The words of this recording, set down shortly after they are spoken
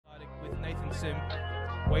Sim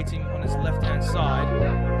waiting on his left-hand side.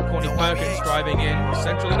 Corny Perkins driving in,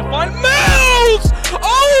 centrally to find Mills!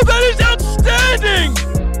 Oh, that is outstanding!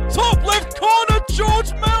 Top left corner,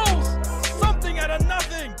 George Mills! Something out of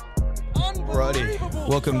nothing! Alrighty,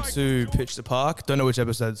 welcome to Pitch the Park. Don't know which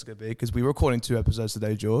episode it's going to be because we're recording 2 episodes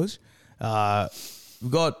today, George.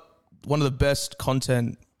 We've got one of the best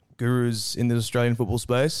content gurus in the Australian football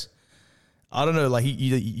space. I don't know, like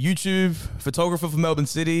YouTube, photographer for Melbourne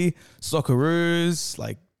City, Socceroos,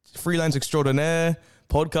 like freelance extraordinaire,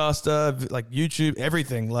 podcaster, like YouTube,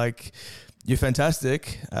 everything. Like, you're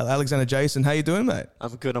fantastic. Aleksandar Jason, how you doing, mate?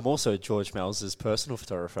 I'm good. I'm also George Mills' personal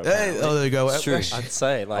photographer. Hey, oh, there you go. It's true. I'd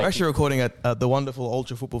say. We're actually recording at the wonderful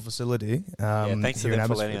Ultra Football facility. Thanks to them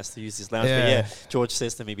for letting us to use this lounge. Yeah. But yeah, George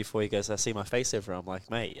says to me before he goes, I see my face everywhere. I'm like,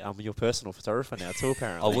 mate, I'm your personal photographer now too,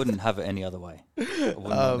 apparently. I wouldn't have it any other way. I wouldn't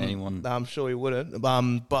want anyone. I'm sure he wouldn't.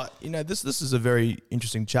 But, you know, this is a very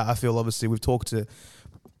interesting chat. I feel, obviously, we've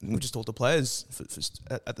just talked to players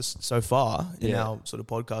at this so far in our sort of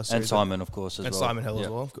podcast series. And Simon, of course, as well. And Simon Hill as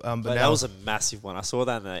well. But that was a massive one. I saw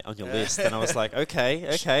that on your list, and I was like,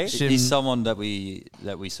 okay. He's someone that we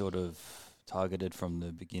sort of targeted from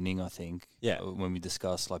the beginning, I think. Yeah. When we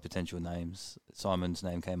discussed like potential names, Simon's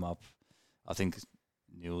name came up. I think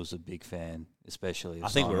Neal's a big fan, especially. I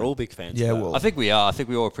think we're all big fans. Yeah, well, I think we are. I think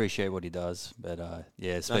we all appreciate what he does. But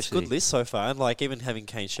yeah, especially. That's a good list so far. And like even having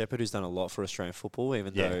Kane Shepherd, who's done a lot for Australian football,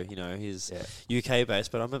 even though he's UK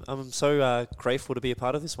based. But I'm so grateful to be a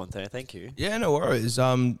part of this one today. Thank you. Yeah, no worries.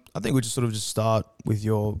 I think we just start with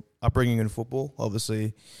your upbringing in football.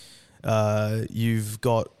 Obviously, you've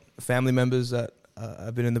got family members that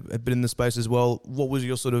have been in the space as well. What was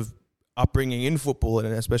your sort of upbringing in football,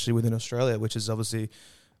 and especially within Australia, which is obviously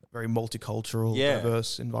a very multicultural,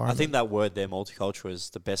 diverse environment? I think that word there, multicultural, is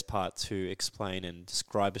the best part to explain and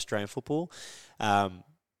describe Australian football.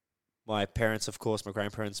 My parents, of course, my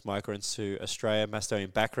grandparents, migrants to Australia, Macedonian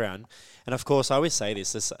background. And of course, I always say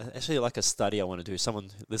this, there's actually like a study I want to do. Someone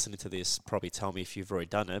listening to this probably tell me if you've already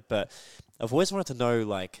done it, but I've always wanted to know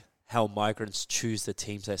like how migrants choose the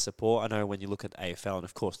teams they support. I know when you look at AFL, and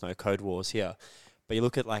of course no code wars here, but you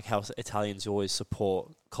look at like how Italians always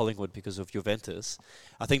support Collingwood because of Juventus.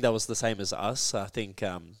 I think that was the same as us. I think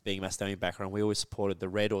being Macedonian background, we always supported the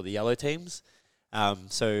red or the yellow teams.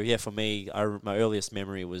 So yeah, for me, my earliest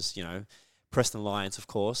memory was, Preston Lions, of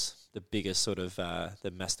course, the biggest sort of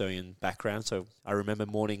the Macedonian background. So I remember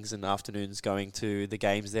mornings and afternoons going to the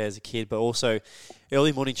games there as a kid, but also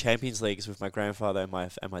early morning Champions Leagues with my grandfather and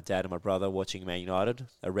my dad and my brother watching Man United,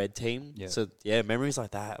 a red team. Yeah. So yeah, memories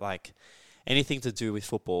like that, like anything to do with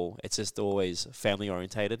football, it's just always family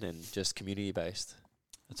orientated and just community based.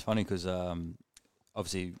 It's funny because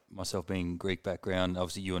obviously myself being Greek background,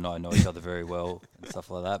 obviously you and I know each other very well and stuff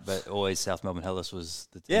like that, but always South Melbourne Hellas was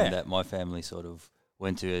the team that my family sort of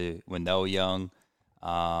went to when they were young,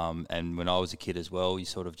 and when I was a kid as well. You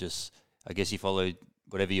sort of just, I guess you followed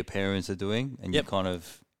whatever your parents are doing, and you kind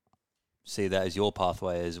of see that as your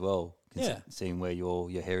pathway as well, seeing where your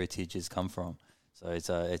heritage has come from. So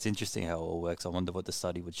it's interesting how it all works. I wonder what the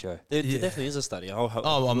study would show. There definitely is a study. I'm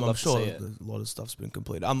sure a lot of stuff's been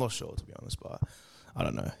completed. I'm not sure, to be honest, but I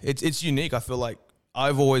don't know. It's unique. I feel like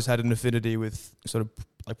I've always had an affinity with sort of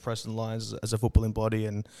like Preston Lions as a footballing body,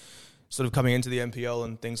 and sort of coming into the NPL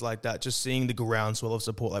and things like that, just seeing the groundswell of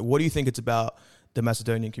support. Like, what do you think it's about the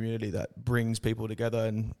Macedonian community that brings people together?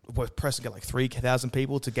 And Preston get like 3,000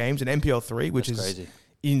 people to games in NPL 3, which is crazy,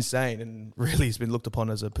 insane, and really has been looked upon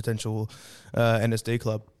as a potential NSD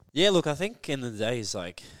club. Yeah, look, I think in the days,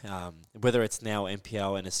 like, whether it's now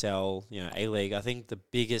NPL, NSL, A-League, I think the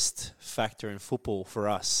biggest factor in football for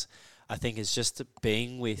us, I think, is just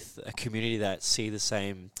being with a community that see the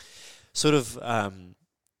same sort of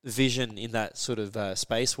vision in that sort of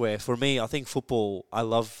space, where for me, I think I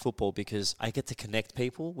love football because I get to connect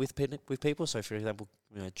people with people. So, for example,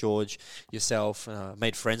 George, yourself,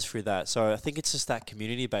 made friends through that. So I think it's just that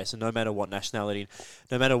community base, and no matter what nationality,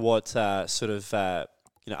 no matter what sort of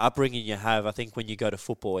upbringing you have, I think when you go to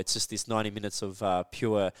football, it's just this 90 minutes of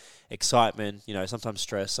pure excitement, sometimes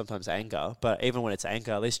stress, sometimes anger. But even when it's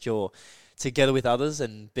anger, at least you're together with others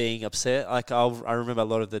and being upset. Like I remember a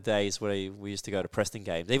lot of the days where we used to go to Preston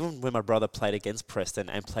games. Even when my brother played against Preston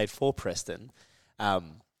and played for Preston, I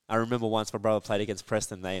remember once my brother played against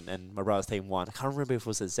Preston and my brother's team won. I can't remember if it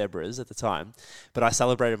was the Zebras at the time, but I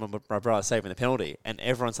celebrated my brother saving the penalty, and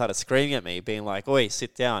everyone started screaming at me, being like, "Oi,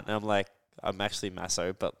 sit down!" And I'm like, I'm actually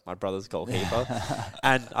Masso, but my brother's goalkeeper.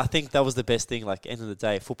 And I think that was the best thing. Like, end of the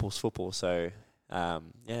day, football's football. So,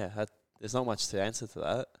 there's not much to answer to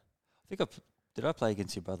that. Did I play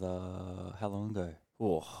against your brother how long ago?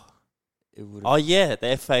 Oh, It would. Oh yeah,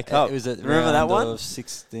 the FA Cup. It was at Remember that round one? of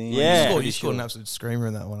 16. Yeah. You scored an absolute screamer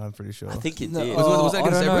in that one, I'm pretty sure. I think it No, did. Was that I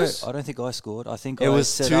against don't know. Everest? I don't think I scored. I think It I was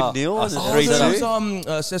set 2-0 up. and I then set 3-2. up- It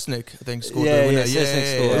was Sesnick, I think, scored Yeah, the winner. yeah,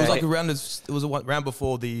 Sesnick scored. It was Yeah. like a round. It was a round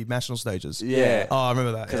before the national stages. Yeah. Oh, I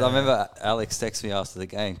remember that. Because I remember Alex texted me after the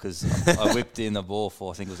game because I whipped in the ball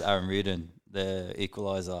for, I think it was Aaron Reardon, the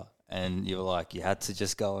equaliser. And you were like, you had to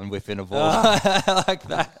just go and whip in a ball like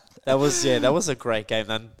that. That was a great game.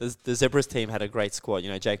 And the Zebras team had a great squad.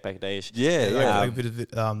 Jake Bagdash. a bit of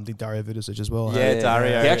the Dario Vidicic as well. Yeah,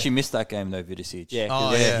 Dario. He actually missed that game though, Vidicic. Yeah,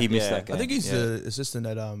 Oh, 'cause- yeah. He missed yeah. that game. I think he's yeah. the assistant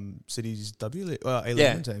at City's A-League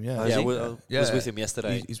Yeah. team. Yeah, Oh, is Yeah, he? was with him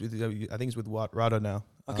yesterday. He's with. I think he's with Rado now.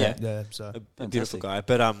 Okay. Yeah. So A beautiful guy,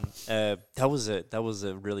 but that was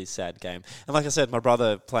a really sad game. And like I said, my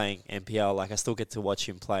brother playing NPL, like I still get to watch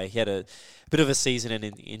him play. He had a bit of a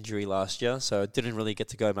season-ending injury last year, so didn't really get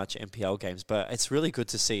to go much NPL games. But it's really good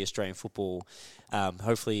to see Australian football.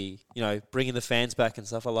 Hopefully, bringing the fans back and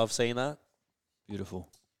stuff. I love seeing that. Beautiful.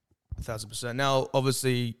 1,000%. Now,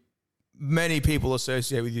 obviously, many people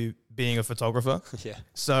associate with you being a photographer. Yeah.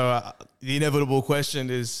 So the inevitable question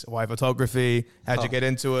is, why photography? How'd you get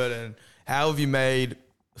into it? And how have you made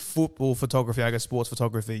football photography, I guess sports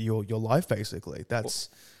photography, your life, basically? That's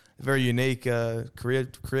a very unique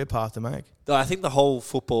career path to make. I think the whole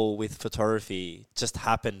football with photography just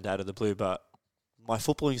happened out of the blue. But my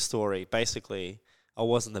footballing story, basically, I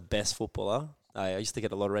wasn't the best footballer. I used to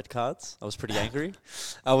get a lot of red cards. I was pretty angry.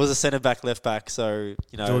 I was a centre-back, left-back, so,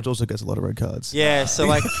 George also gets a lot of red cards. Yeah, so,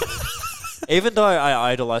 like, even though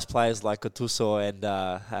I idolise players like Gattuso and,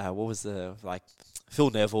 Phil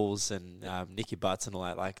Neville's and Nicky Butts and all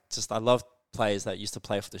that, I love players that used to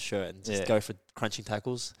play for the shirt and just go for crunching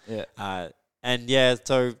tackles. Yeah.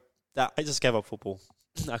 So I just gave up football.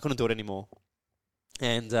 I couldn't do it anymore.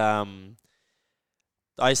 And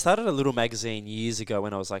I started a little magazine years ago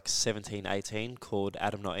when I was like 17, 18 called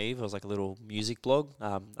Adam Not Eve. It was like a little music blog.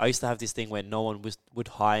 I used to have this thing where no one would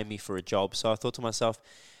hire me for a job. So I thought to myself,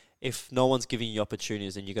 if no one's giving you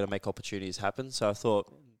opportunities, then you got to make opportunities happen. So I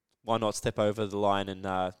thought, why not step over the line and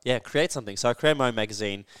create something? So I created my own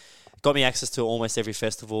magazine. Got me access to almost every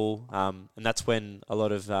festival. And that's when a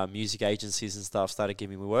lot of music agencies and stuff started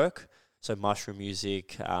giving me work. So Mushroom Music,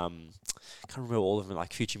 can't remember all of them,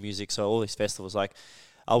 like Future Music. So all these festivals,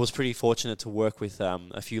 I was pretty fortunate to work with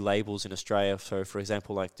a few labels in Australia. So, for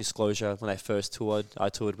example, like Disclosure, when they first toured, I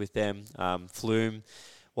toured with them. Flume,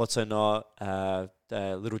 What's So Not,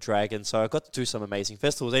 Little Dragon. So I got to do some amazing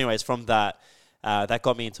festivals. Anyways, from that, that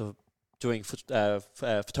got me into doing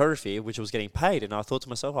photography, which was getting paid. And I thought to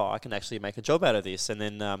myself, I can actually make a job out of this. And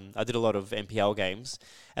then I did a lot of NPL games.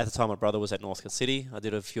 At the time, my brother was at Northcote City. I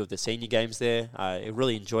did a few of the senior games there. I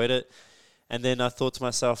really enjoyed it. And then I thought to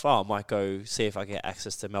myself, I might go see if I get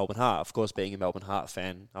access to Melbourne Heart. Of course, being a Melbourne Heart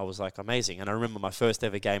fan, I was like, amazing. And I remember my first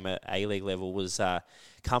ever game at A-League level was,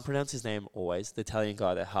 can't pronounce his name always, the Italian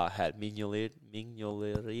guy that Heart had, Mignolerini.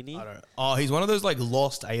 He's one of those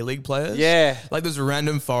lost A-League players. Yeah. Like those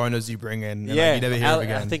random foreigners you bring in and you never hear of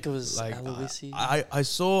again. I think it was Aloisi. I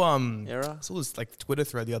saw this Twitter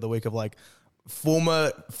thread the other week of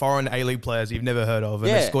former foreign A-League players you've never heard of,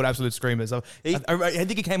 and they scored absolute screamers. I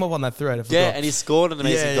think he came up on that thread. I forgot. Yeah, and he scored an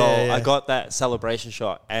amazing goal. Yeah. I got that celebration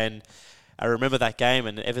shot, and I remember that game,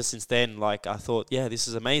 and ever since then, I thought, this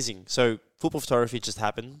is amazing. So football photography just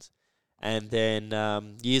happened, and then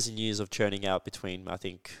years and years of churning out between, I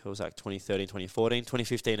think it was 2013, 2014.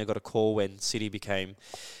 2015, I got a call when City became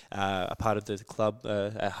a part of the club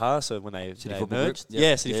at Haas, so when they merged.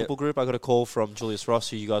 Yep. City Football Group. I got a call from Julius Ross,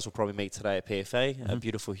 who you guys will probably meet today at PFA, a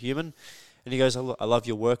beautiful human. And he goes, I love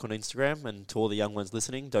your work on Instagram, and to all the young ones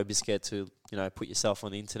listening, don't be scared to put yourself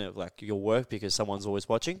on the internet, your work, because someone's always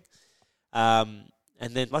watching.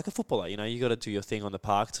 And then, like a footballer, you got to do your thing on the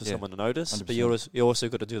park for someone to notice. 100%. But you also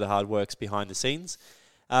got to do the hard works behind the scenes.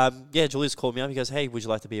 Julius called me up. He goes, hey, would you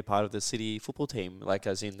like to be a part of the City football team,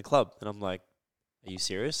 as in the club? And I'm like, are you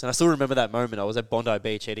serious? And I still remember that moment. I was at Bondi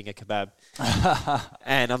Beach eating a kebab.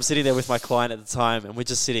 And I'm sitting there with my client at the time, and we're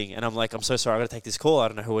just sitting. And I'm like, I'm so sorry, I've got to take this call. I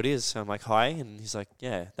don't know who it is. And I'm like, hi. And he's like,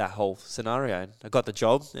 yeah, that whole scenario. And I got the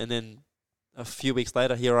job. And then a few weeks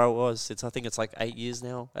later, here I was. I think it's 8 years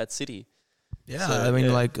now at City. Yeah,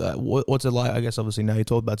 So, what's it like? I guess obviously now you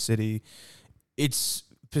talked about City. It's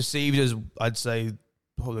perceived as, I'd say,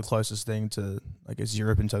 probably the closest thing to, I guess,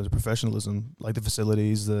 Europe in terms of professionalism, like the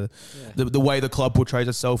facilities, the way the club portrays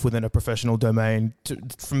itself within a professional domain.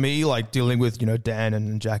 For me, dealing with Dan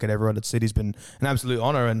and Jack and everyone at City's been an absolute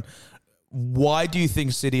honour. And why do you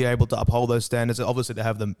think City are able to uphold those standards? Obviously, they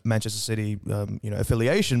have the Manchester City,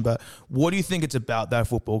 affiliation, but what do you think it's about that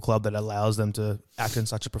football club that allows them to act in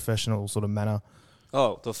such a professional sort of manner?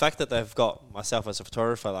 Oh, the fact that they've got myself as a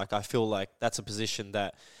photographer, like I feel like that's a position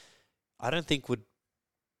that I don't think would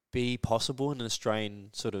be possible in an Australian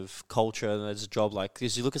sort of culture as a job. Like,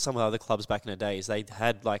 because you look at some of the other clubs back in the days, they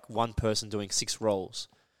had like one person doing 6 roles.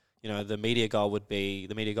 The media guy would be,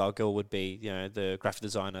 girl would be, the graphic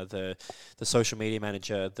designer, the social media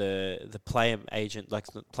manager, the player agent, like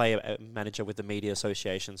the player manager with the media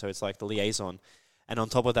association. So it's like the liaison. And on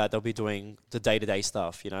top of that, they'll be doing the day-to-day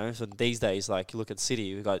stuff, So these days, like you look at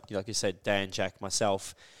City, we've got, like you said, Dan, Jack,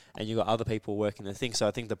 myself, and you've got other people working the thing. So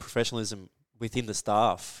I think the professionalism within the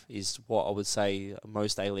staff is what I would say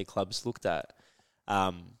most A-League clubs looked at.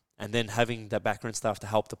 And then having the background staff to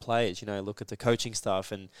help the players, look at the coaching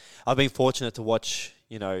staff. And I've been fortunate to watch,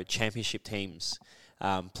 championship teams,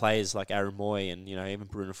 players like Aaron Moy and, even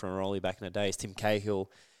Bruno Fernaroli back in the days, Tim Cahill,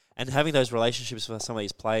 and having those relationships with some of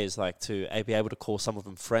these players, like to be able to call some of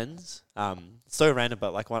them friends. It's so random,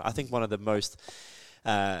 but like I think one of the most,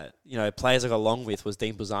 players I got along with was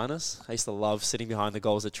Dean Bouzanis. I used to love sitting behind the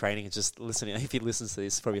goals at training and just listening. If he listens to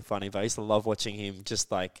this, it's probably funny, but I used to love watching him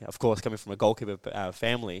just like, of course, coming from a goalkeeper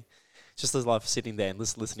family, just as love sitting there and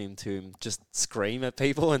listening to him just scream at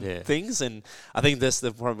people and things. And I think that's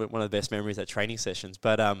one of the best memories at training sessions.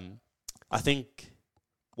 But I think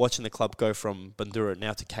watching the club go from Bandura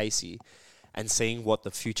now to Casey and seeing what the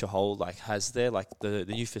future has there, like the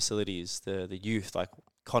new facilities, the youth, like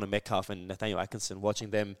Connor Metcalf and Nathaniel Atkinson,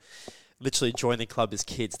 watching them literally join the club as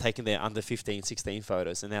kids, taking their under 15, 16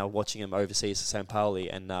 photos, and now watching them overseas to St. Pauli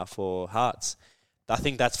and for Hearts. I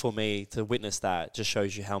think that's, for me, to witness that just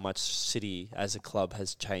shows you how much City as a club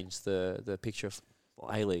has changed the picture of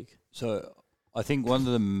A-League. So I think one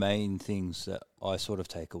of the main things that I sort of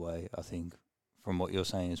take away, I think, from what you're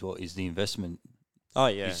saying as well, is the investment. Oh,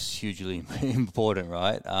 yeah. Is hugely important,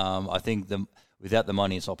 right? I think without the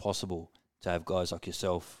money, it's not possible to have guys like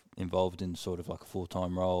yourself involved in sort of like a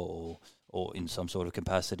full-time role or in some sort of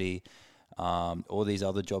capacity. All these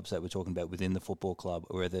other jobs that we're talking about within the football club,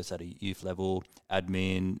 whether it's at a youth level,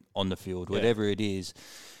 admin, on the field, whatever it is,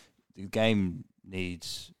 the game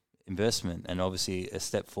needs investment, and obviously a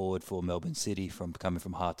step forward for Melbourne City from coming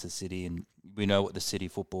from Hearts to City, and we know what the City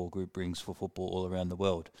Football Group brings for football all around the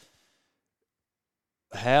world.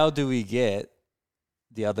 How do we get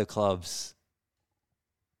the other clubs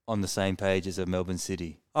on the same page as a Melbourne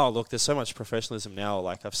City? Oh, look, there's so much professionalism now.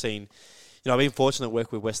 Like I've seen, I've been fortunate to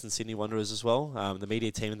work with Western Sydney Wanderers as well. The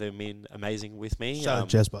media team, they've been amazing with me. Shout out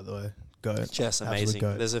Jess, by the way. Go. Jess, amazing.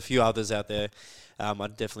 There's a few others out there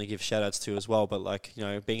I'd definitely give shout outs to as well. But like,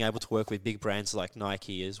 being able to work with big brands like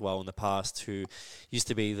Nike as well in the past, who used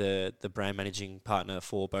to be the brand managing partner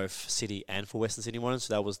for both City and for Western Sydney Wanderers.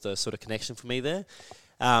 So that was the sort of connection for me there.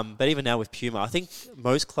 But even now with Puma, I think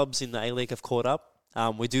most clubs in the A-League have caught up.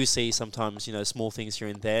 We do see sometimes, small things here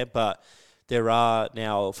and there, but there are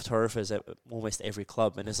now photographers at almost every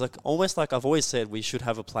club. And it's like almost like I've always said we should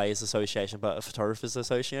have a players association, but a photographers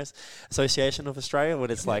association of Australia,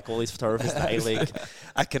 when it's like all these photographers in the A-League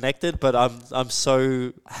are connected. But I'm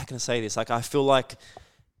so, how can I say this? Like I feel like,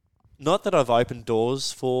 not that I've opened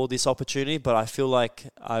doors for this opportunity, but I feel like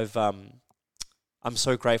I'm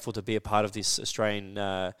so grateful to be a part of this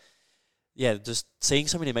Australian just seeing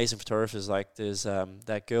so many amazing photographers. Like there's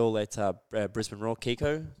that girl at Brisbane Roar,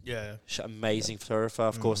 Kiko. Yeah. Amazing photographer.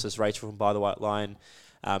 Of course, there's Rachel from By the White Line.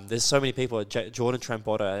 There's so many people. Jordan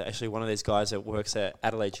Trambotta, actually one of these guys that works at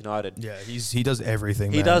Adelaide United. Yeah, he does everything,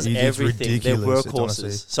 man. He does everything. They're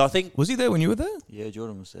workhorses. So I think... Was he there when you were there? Yeah,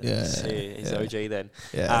 Jordan was there. Yeah, he's OG then.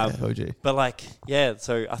 Yeah, OG. But like,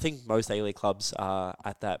 so I think most A-League clubs are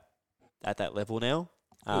at that level now.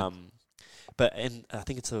 And I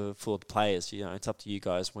think it's for the players. It's up to you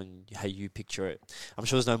guys how you picture it. I'm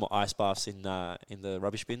sure there's no more ice baths in the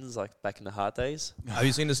rubbish bins like back in the Hard days. Have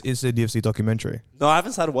you seen this DFC documentary? No, I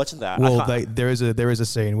haven't started watching that. Well, there is a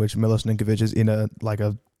scene which Milos Ninkovic is in a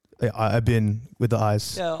bin with the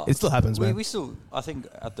ice. Yeah, it still happens, man. We still, I think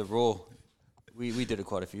at the Raw, we did it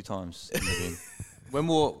quite a few times in the bin.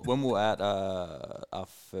 When we were at our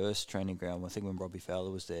first training ground, I think when Robbie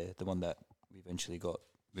Fowler was there, the one that we eventually got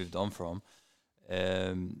moved on from.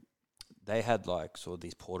 They had like sort of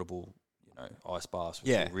these portable, ice baths,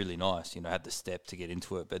 which were really nice. Had the step to get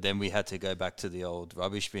into it, but then we had to go back to the old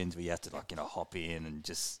rubbish bins. We had to hop in and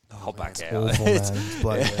just hop back out. Awful, man. It's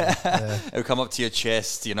bloody, it would come up to your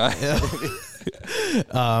chest, Yeah.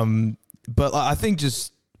 But I think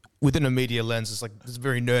just within a media lens, it's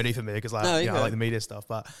very nerdy for me because I like the media stuff.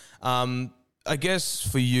 But I guess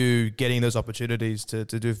for you getting those opportunities to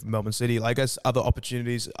do for Melbourne City, I guess other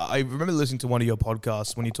opportunities. I remember listening to one of your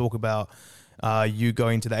podcasts when you talk about you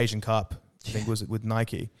going to the Asian Cup. I think was it with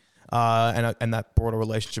Nike. And that broader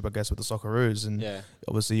relationship, I guess, with the Socceroos. And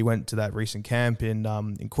obviously you went to that recent camp in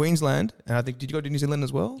Queensland. And I think, did you go to New Zealand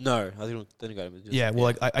as well? No, I didn't go to New Zealand.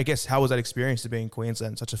 Well, I guess, how was that experience to be in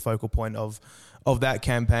Queensland, such a focal point of that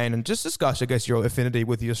campaign? And just discuss, I guess, your affinity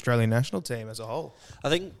with the Australian national team as a whole. I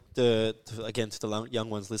think, to the young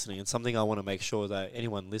ones listening, and something I want to make sure that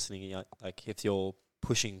anyone listening, like if you're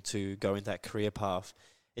pushing to go in that career path,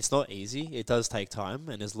 it's not easy. It does take time,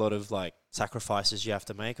 and there's a lot of like sacrifices you have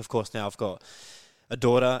to make. Of course, now I've got a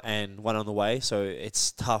daughter and one on the way, so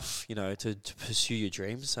it's tough, to pursue your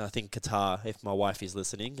dreams. And I think Qatar, if my wife is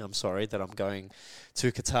listening, I'm sorry that I'm going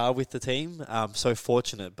to Qatar with the team. I'm so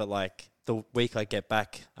fortunate, but like the week I get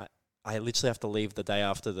back, I literally have to leave the day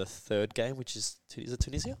after the third game, which is it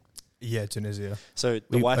Tunisia? Yeah, Tunisia. So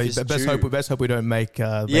the wife is best hope we don't make.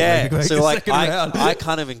 Make so like I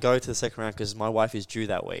can't even go to the second round because my wife is due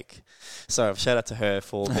that week. So shout out to her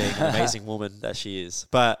for being an amazing woman that she is.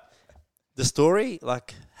 But the story,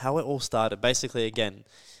 like how it all started, basically again,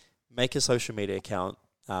 make a social media account,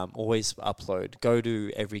 always upload, go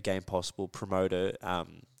to every game possible, promote it.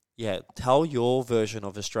 Tell your version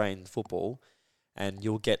of Australian football, and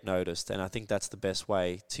you'll get noticed. And I think that's the best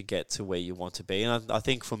way to get to where you want to be. And I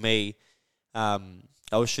think for me, I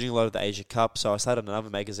was shooting a lot of the Asia Cup, so I started another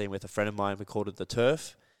magazine with a friend of mine. We called it The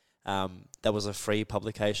Turf. That was a free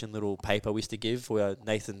publication, little paper we used to give. We were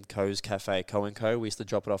Nathan Coe's Cafe, Co & Co. We used to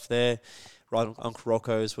drop it off there. Right on Uncle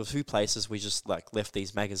Rocco's were a few places we just like left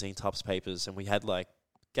these magazine types papers, and we had like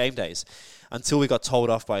game days until we got told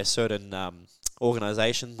off by a certain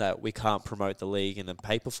organisation that we can't promote the league in a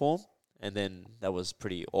paper form. And then that was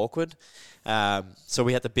pretty awkward. So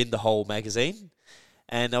we had to bin the whole magazine.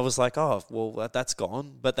 And I was like, oh, well, that's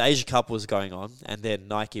gone. But the Asia Cup was going on. And then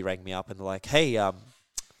Nike rang me up and they're like, hey,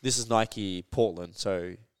 this is Nike Portland.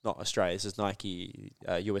 So not Australia. This is Nike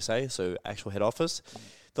USA. So actual head office.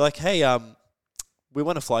 They're like, hey, we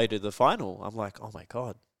want to fly you to the final. I'm like, oh, my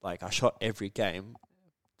God. Like, I shot every game.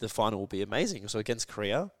 The final will be amazing. So against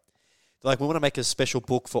Korea. They're like, we want to make a special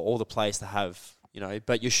book for all the players to have.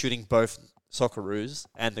 But you're shooting both Socceroos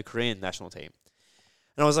and the Korean national team.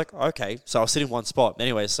 And I was like, okay. So I was sitting in one spot.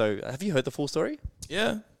 Anyway, so have you heard the full story?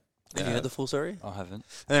 Yeah. Have you heard the full story? I haven't.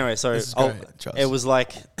 Anyway, so it was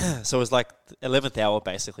like, 11th hour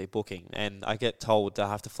basically booking. And I get told that I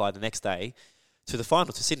have to fly the next day to the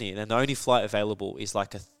final to Sydney. And the only flight available is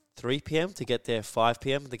like a 3 p.m. to get there 5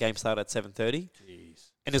 p.m. The game started at 7:30. Jeez.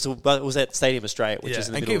 And it was at Stadium Australia, which is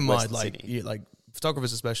in the middle of Western Sydney.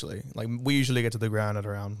 Photographers especially, like we usually get to the ground at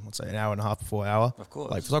around, let's say, an hour and a half before hour. Of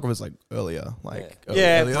course. Like photographers like earlier,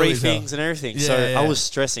 briefings and everything. I was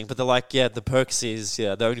stressing, but they're like, the perks is,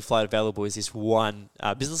 the only flight available is this one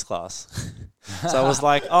business class. So I was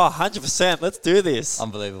like, 100%, let's do this.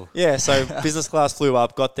 Unbelievable. Yeah, so business class flew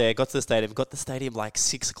up, got to the stadium like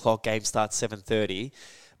 6 o'clock, game starts 7:30.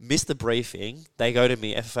 Missed the briefing. They go to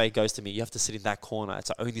me, FFA goes to me, you have to sit in that corner. It's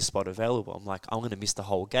the only spot available. I'm like, I'm going to miss the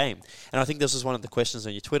whole game. And I think this was one of the questions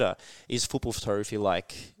on your Twitter. Is football photography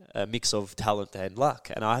like a mix of talent and luck?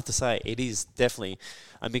 And I have to say, it is definitely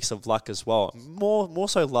a mix of luck as well. More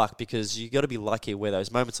so luck, because you got to be lucky where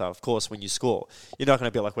those moments are. Of course, when you score, you're not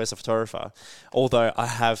going to be like, where's the photographer? Although I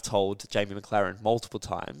have told Jamie McLaren multiple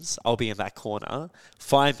times, I'll be in that corner,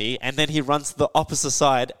 find me, and then he runs to the opposite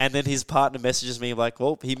side, and then his partner messages me like,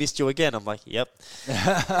 well, he missed you again. I'm like, yep.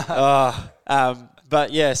 But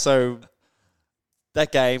yeah, so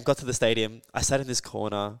that game, got to the stadium. I sat in this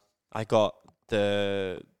corner. I got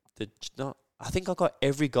I think I got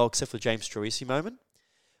every goal except for the James Troisi moment.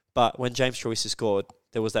 But when James Troisi scored,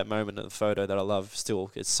 there was that moment in the photo that I love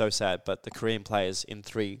still. It's so sad. But the Korean players in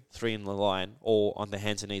three in the line, all on their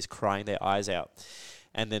hands and knees, crying their eyes out.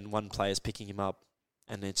 And then one player's picking him up.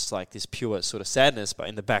 And it's like this pure sort of sadness, but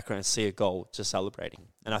in the background, see a goal, just celebrating.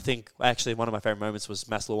 And I think actually one of my favorite moments was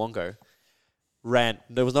Mas Luongo ran.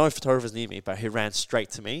 There was no photographers near me, but he ran straight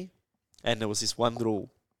to me. And there was this one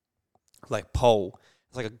little like pole.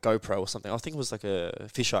 It's like a GoPro or something. I think it was like a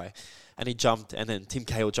fisheye. And he jumped, and then Tim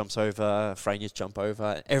Cahill jumps over, Franius jump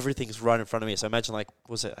over. Everything's right in front of me. So imagine, like,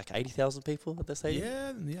 was it like 80,000 people at the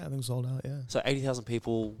stadium? Yeah, I think it was sold out, yeah. So 80,000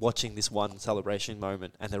 people watching this one celebration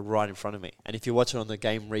moment, and they're right in front of me. And if you watch it on the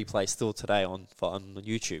game replay still today on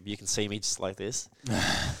YouTube, you can see me just like this.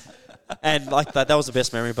 And like that was the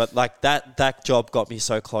best memory. But like that job got me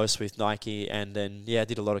so close with Nike, and then I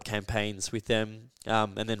did a lot of campaigns with them.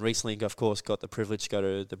 And then recently, of course, got the privilege to go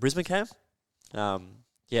to the Brisbane camp.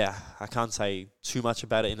 yeah, I can't say too much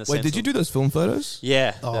about it in a sense. Wait, did you do those film photos?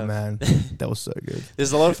 Yeah. Oh, man. That was so good.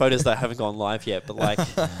 There's a lot of photos that haven't gone live yet, but like,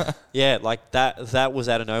 yeah, like that was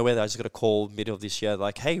out of nowhere. I just got a call middle of this year,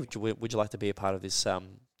 like, hey, would you like to be a part of this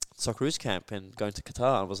Socceroos camp and going to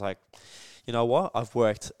Qatar? I was like, you know what? I've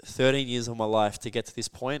worked 13 years of my life to get to this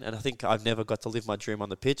point, and I think I've never got to live my dream on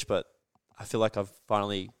the pitch, but I feel like I've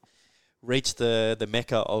finally reached the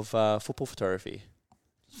mecca of football photography.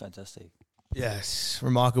 Fantastic. Yes,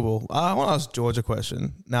 remarkable. I want to ask George a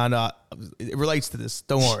question. No, it relates to this.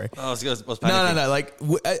 Don't worry. I was panicking. No. Like,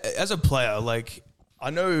 as a player, like, I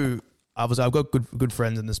know I've got good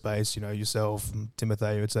friends in the space. You know, yourself, Timothy,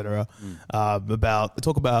 etc.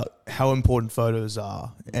 Talk about how important photos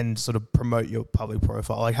are and sort of promote your public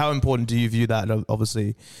profile. Like, how important do you view that? And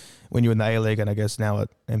obviously, when you're in the A-League and I guess now at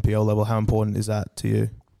NPL level, how important is that to you?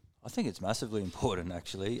 I think it's massively important.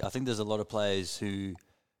 Actually, I think there's a lot of players who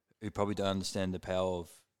probably don't understand the power of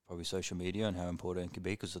probably social media and how important it can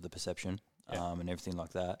be because of the perception and everything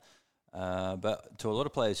like that. But to a lot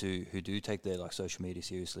of players who do take their like social media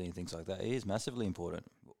seriously and things like that, it is massively important.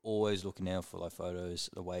 Always looking out for like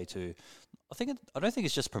photos, a way to. I don't think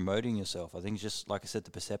it's just promoting yourself. I think it's just, like I said,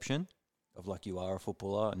 the perception of like you are a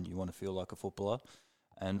footballer and you want to feel like a footballer,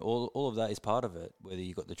 and all of that is part of it. Whether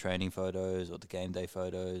you got the training photos or the game day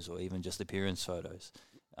photos or even just appearance photos.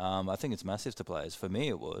 I think it's massive to players. For me,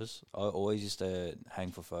 it was. I always used to hang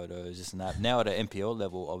for photos, this and that. Now at an NPL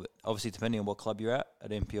level, obviously depending on what club you're at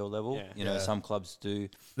NPL level, you know, some clubs do.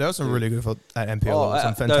 There are some really good at NPL level,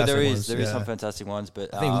 some fantastic ones. There is some fantastic ones,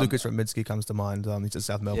 but I think Lucas Ramitsky comes to mind. He's at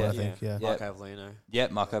South Melbourne, I think. Yeah. Mark Avellino. Yeah,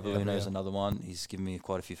 Mark Avellino is another one. He's given me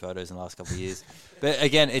quite a few photos in the last couple of years. But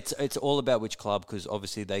again, it's all about which club, because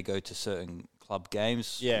obviously they go to certain club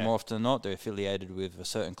games more often than not. They're affiliated with a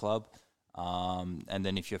certain club. And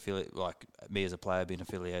then if you're like me as a player being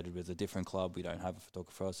affiliated with a different club, we don't have a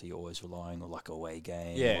photographer, so you're always relying on like a away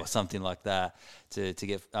game or something like that to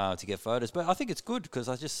get photos. But I think it's good because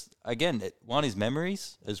one is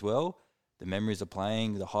memories as well. The memories of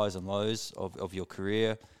playing, the highs and lows of your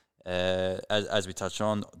career. As we touched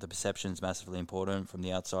on, the perception is massively important from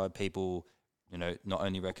the outside. People, you know, not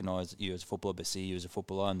only recognise you as a footballer, but see you as a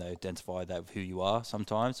footballer, and they identify that with who you are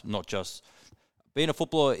sometimes, not just. Being a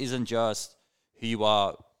footballer isn't just who you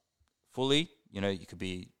are fully. You know, you could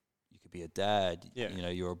be a dad. You know,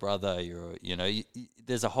 you're a brother.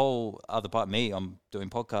 There's a whole other part. Me, I'm doing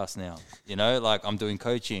podcasts now. You know, like I'm doing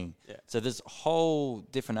coaching. Yeah. So there's a whole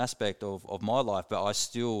different aspect of my life, but I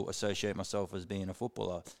still associate myself as being a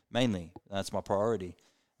footballer mainly. That's my priority.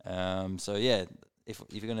 So yeah, if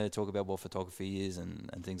you're going to talk about what photography is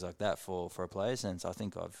and things like that for a player's sense, I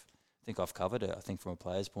think I've covered it. I think from a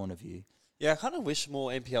player's point of view. Yeah, I kind of wish more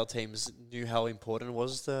NPL teams knew how important it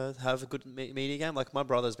was to have a good media game. Like, my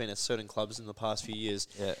brother's been at certain clubs in the past few years,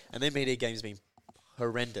 and their media game's been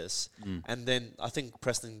horrendous. And then I think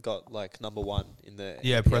Preston got, like, number one in the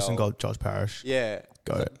NPL. Preston got Josh Parrish. Yeah.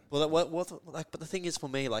 Got it. Well, but the thing is, for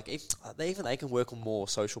me, like, if they can work on more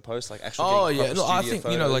social posts, like actually I think,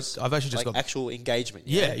 photos, you know, like, I've actually just like got actual engagement.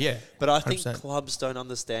 Yeah. But I think 100%. clubs don't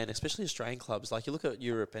understand, especially Australian clubs. Like, you look at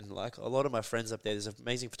Europe, and like a lot of my friends up there's an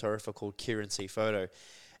amazing photographer called Kieran C. Photo,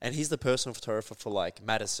 and he's the personal photographer for like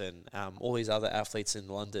Madison, all these other athletes in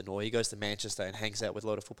London, or he goes to Manchester and hangs out with a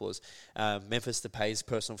lot of footballers. Memphis Depay's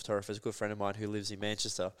personal photographer is a good friend of mine who lives in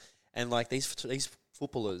Manchester, and like these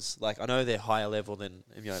footballers, like I know they're higher level than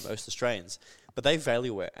most Australians, but they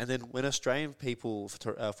value it. And then when Australian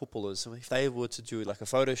footballers, if they were to do like a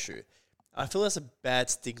photo shoot, I feel there's a bad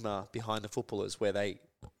stigma behind the footballers where they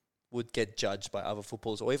would get judged by other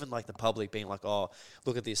footballers, or even like the public being like, oh,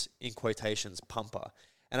 look at this, in quotations, pumper.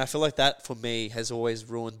 And I feel like that, for me, has always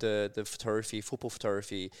ruined the football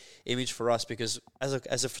photography image for us, because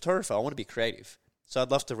as a photographer, I want to be creative. So I'd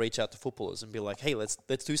love to reach out to footballers and be like, hey, let's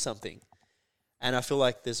do something. And I feel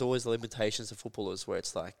like there's always limitations of footballers where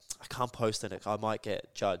it's like, I can't post in it, I might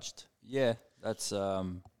get judged. Yeah, that's a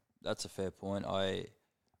fair point. I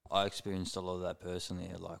experienced a lot of that personally,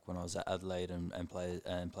 like when I was at Adelaide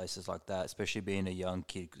and places like that, especially being a young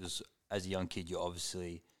kid, because as a young kid, you're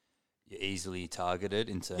easily targeted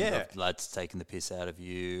in terms of lads taking the piss out of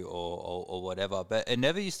you or whatever. But it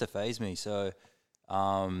never used to faze me. So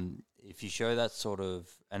if you show that sort of,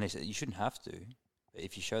 and you shouldn't have to, but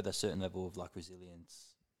if you show that certain level of like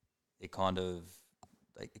resilience, it kind of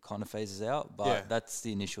phases out. But that's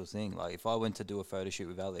the initial thing. Like if I went to do a photo shoot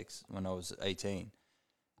with Aleks when I was 18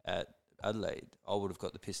 at Adelaide, I would have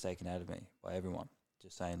got the piss taken out of me by everyone,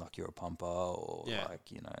 just saying like you're a pumper or like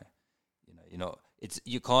you're not.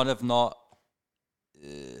 You're kind of not.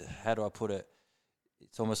 How do I put it?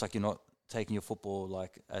 It's almost like you're not taking your football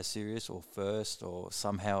like as serious or first, or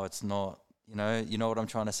somehow it's not. You know what I'm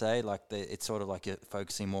trying to say? Like it's sort of like you're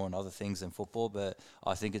focusing more on other things than football, but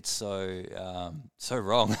I think it's so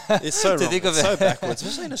wrong. It's so to wrong. think of It's it. so backwards,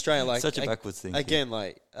 especially in Australia. Like such a backwards thing. Again,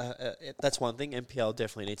 that's one thing. NPL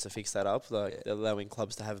definitely needs to fix that up, allowing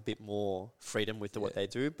clubs to have a bit more freedom with what they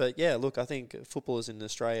do. But yeah, look, I think footballers in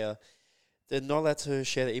Australia, they're not allowed to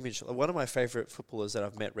share the image. One of my favourite footballers that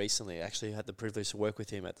I've met recently, I actually had the privilege to work with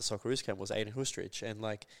him at the Socceroos camp, was Aiden Hustrich. And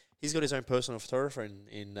like, he's got his own personal photographer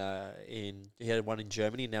he had one in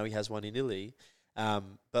Germany, now he has one in Italy.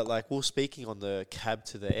 But like, we were speaking on the cab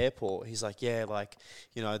to the airport. He's like, yeah, like,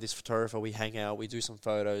 this photographer, we hang out, we do some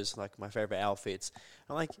photos, like my favourite outfits.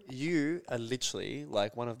 I'm like, you are literally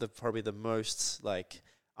like one of probably the most like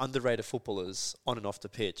underrated footballers on and off the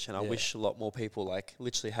pitch, and I wish a lot more people like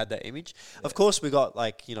literally had that image. Of course, we got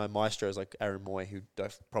like maestros like Aaron Moy who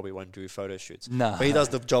probably won't do photo shoots, but he does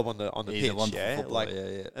the job on the pitch.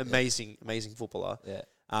 Amazing footballer.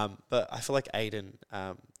 But I feel like Aiden,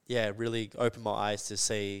 really opened my eyes to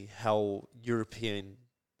see how European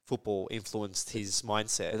football influenced his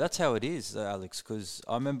mindset. That's how it is, Alex. Because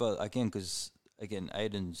I remember again,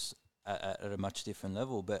 Aiden's at a much different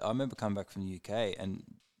level. But I remember coming back from the UK, and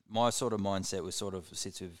my sort of mindset was sort of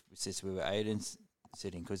sits with Aiden's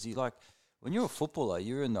sitting, because when you're a footballer,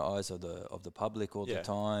 you're in the eyes of the public all the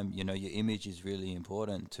time. Your image is really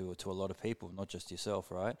important to a lot of people, not just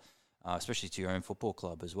yourself, right? Especially to your own football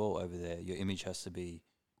club as well over there. Your image has to be,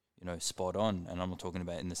 spot on. And I'm not talking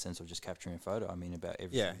about in the sense of just capturing a photo. I mean about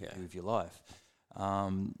everything you do with your life.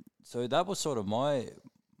 So that was sort of my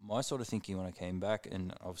sort of thinking when I came back,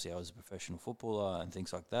 and obviously I was a professional footballer and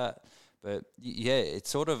things like that. But yeah,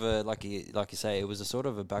 it's sort of like you say, it was a sort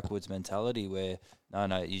of a backwards mentality where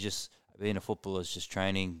no, you just being a footballer is just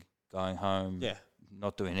training, going home,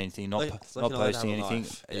 not doing anything, not posting anything.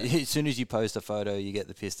 As soon as you post a photo, you get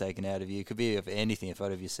the piss taken out of you. It could be of anything, a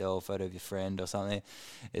photo of yourself, a photo of your friend or something.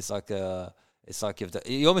 It's like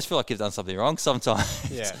you almost feel like you've done something wrong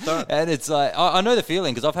sometimes. Yeah. And it's like, I know the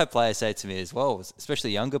feeling, because I've had players say to me as well,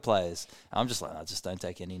 especially younger players. I'm just like, I just don't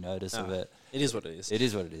take any notice of it. It is what it is. It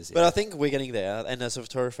is what it is. But I think we're getting there. And as a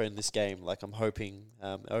photographer in this game, like, I'm hoping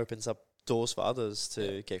it opens up doors for others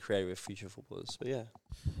to get creative with future footballers. But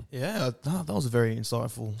that was a very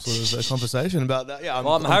insightful sort of conversation about that.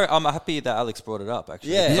 I'm happy that Aleks brought it up,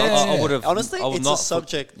 actually. I would have. Honestly, it's a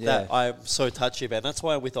subject that I'm so touchy about. And that's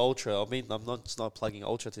why with Ultra, I mean, I'm not plugging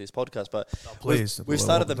Ultra to this podcast, but we've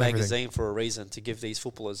started the magazine for a reason, to give these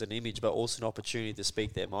footballers an image, but also an opportunity to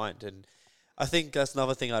speak their mind. And I think that's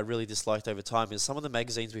another thing I really disliked over time, is some of the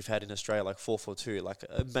magazines we've had in Australia, like 442, like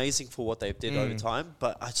amazing for what they did over time,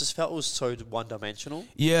 but I just felt it was so one-dimensional.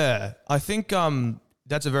 Yeah, I think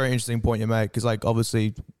that's a very interesting point you make, because like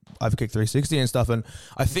obviously I've kicked 360 and stuff, and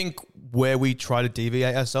I think where we try to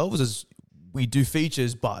deviate ourselves is we do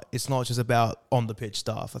features, but it's not just about on the pitch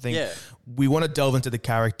stuff. I think we want to delve into the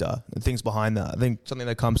character and things behind that. I think something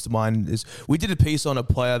that comes to mind is we did a piece on a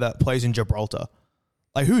player that plays in Gibraltar.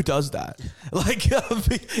 Like, who does that? Like,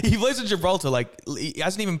 he plays in Gibraltar. Like, he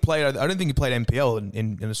hasn't even played. I don't think he played NPL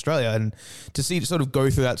in Australia. And to sort of go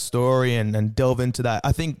through that story and delve into that,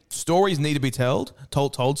 I think stories need to be told.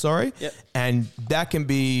 Yep. And that can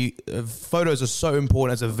be photos are so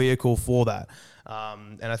important as a vehicle for that.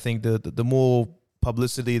 And I think the more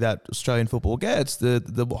publicity that Australian football gets,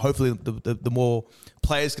 the hopefully the more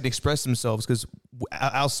players can express themselves, because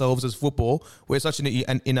ourselves as football, we're such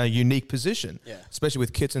in a unique position, especially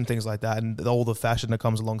with kits and things like that, and all the fashion that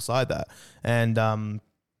comes alongside that. And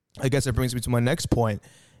I guess it brings me to my next point.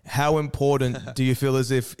 How important do you feel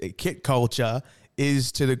as if kit culture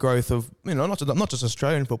is to the growth of, not just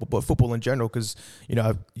Australian football, but football in general? Because, I'm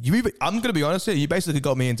going to be honest here, you basically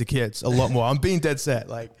got me into kits a lot more. I'm being dead set.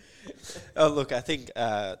 Like, oh, look, I think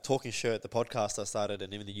Talking Shirt, the podcast I started,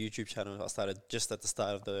 and even the YouTube channel I started just at the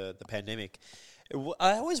start of the pandemic.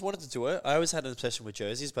 I always wanted to do it. I always had an obsession with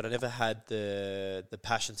jerseys, but I never had the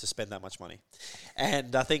passion to spend that much money.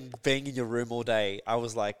 And I think being in your room all day, I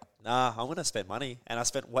was like, nah, I'm going to spend money. And I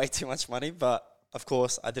spent way too much money, but of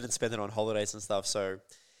course, I didn't spend it on holidays and stuff. So,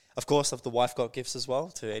 of course, the wife got gifts as well,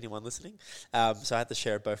 to anyone listening. So I had to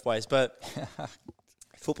share it both ways. But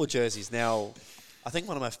football jerseys, now, I think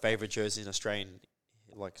one of my favourite jerseys in Australian,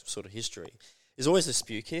 like, sort of history is always the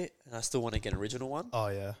Spew kit, and I still want to get an original one. Oh,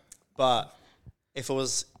 yeah. But if it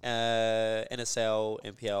was NSL,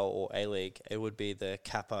 NPL, or A-League, it would be the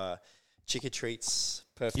Kappa Chica Treats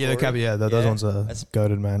per Yeah, the Flory. those ones are That's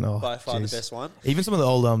goated, man. Oh, by far geez. the best one. Even some of the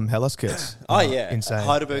old Hellas kits. Insane.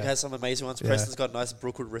 Heidelberg Yeah. has some amazing ones. Yeah. Preston's got nice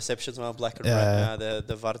Brookwood receptions on black and Yeah. red.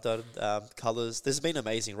 The Vardar colours. There's been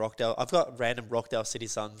amazing Rockdale. I've got random Rockdale City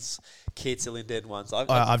Suns kits, Illingdon ones.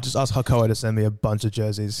 I've just asked Hakoa to send me a bunch of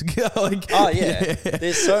jerseys.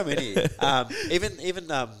 There's so many. Even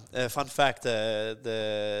fun fact: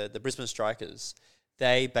 the Brisbane Strikers,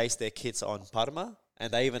 they based their kits on Parma.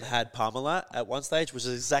 And they even had Parmalat at one stage, which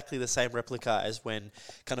is exactly the same replica as when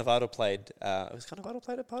Cannavaro played. Was Cannavaro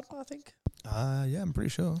played at Parma, I think? Yeah, I'm pretty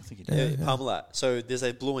sure. I think he did. Parmalat. So there's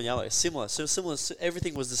a blue and yellow. Similar. So similar.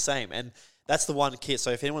 Everything was the same. And that's the one kit. So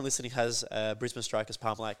if anyone listening has a Brisbane Strikers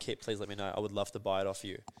Parmalat kit, please let me know. I would love to buy it off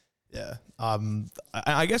you. Yeah.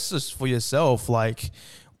 I guess just for yourself, like,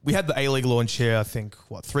 we had the A-League launch here, I think,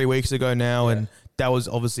 3 weeks ago now, and that was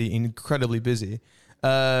obviously incredibly busy.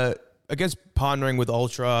 I guess partnering with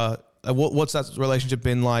Ultra, what's that relationship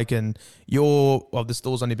been like? And the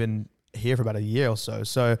store's only been here for about a year or so.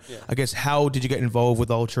 So I guess how did you get involved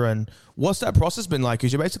with Ultra, and what's that process been like?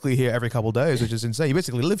 Because you're basically here every couple of days, which is insane. You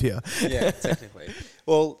basically live here. Yeah, technically.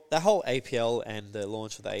 Well, the whole APL and the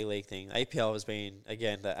launch of the A-League thing, APL has been,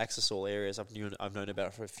 again, the access all areas I've known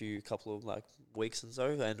about for a couple of weeks and so.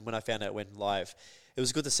 And when I found out it went live, it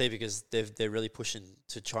was good to see because they're really pushing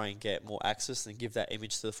to try and get more access and give that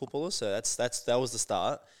image to the footballers. So that was the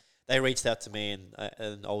start. They reached out to me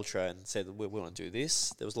and Ultra and said, we want to do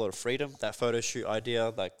this. There was a lot of freedom. That photo shoot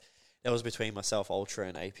idea, that was between myself, Ultra,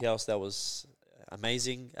 and APL. So that was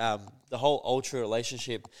amazing. The whole Ultra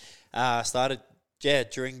relationship started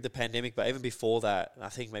during the pandemic, but even before that, I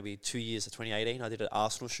think maybe 2 years of 2018, I did an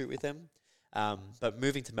Arsenal shoot with them. But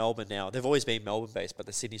moving to Melbourne now, they've always been Melbourne-based, but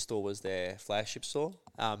the Sydney store was their flagship store.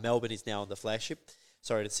 Melbourne is now the flagship.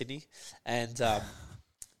 Sorry to Sydney. And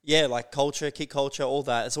culture, kid culture, all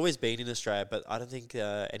that. It's always been in Australia, but I don't think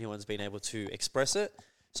anyone's been able to express it.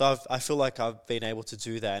 So I feel like I've been able to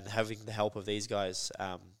do that, and having the help of these guys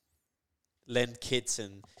lend kits,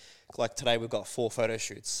 and like today we've got 4 photo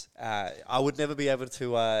shoots. I would never be able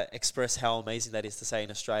to express how amazing that is to say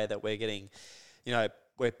in Australia that we're getting,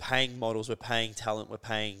 we're paying models, we're paying talent, we're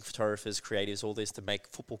paying photographers, creatives, all this to make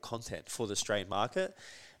football content for the Australian market.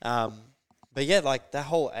 But yeah, that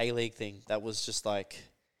whole A-League thing, that was just like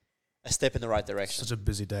a step in the right direction. Such a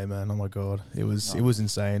busy day, man. Oh my God. It was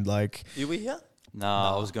insane. You were here? No,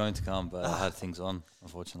 I was going to come, but I had things on,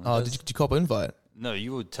 unfortunately. Oh, did you cop an invite? No,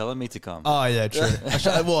 you were telling me to come. Oh, yeah, true.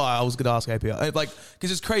 Actually, I was going to ask APL.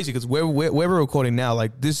 Because it's crazy, because where we're recording now,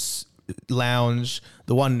 this lounge,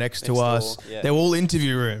 the one next to us, they're all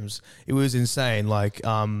interview rooms. It was insane.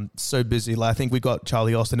 So busy. I think we got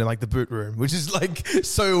Charlie Austin in the boot room, which is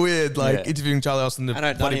so weird. Interviewing Charlie Austin. I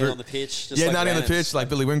know, Nani on the pitch. Just Nani on the pitch,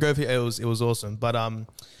 Billy Wingrove here. It was awesome. But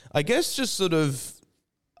I guess just sort of,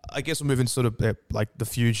 we're moving sort of the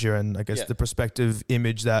future, and I guess the perspective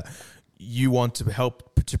image that you want to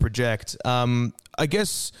help to project. I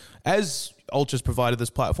guess as Ultra's provided this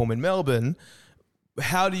platform in Melbourne,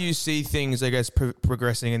 how do you see things,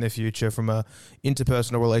 progressing in the future from a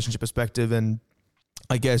interpersonal relationship perspective? And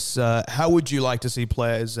I guess, how would you like to see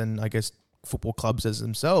players and football clubs as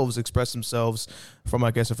themselves express themselves from,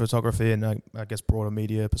 a photography and broader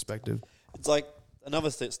media perspective? It's another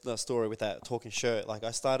story with that talking shirt.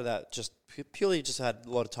 I started out just purely had a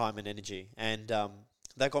lot of time and energy, and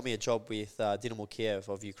that got me a job with Dynamo Kiev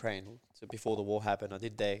of Ukraine. So before the war happened, I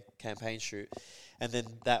did their campaign shoot. And then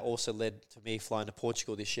that also led to me flying to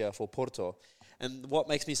Portugal this year for Porto. And what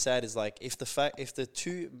makes me sad is if the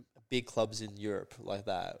 2 big clubs in Europe like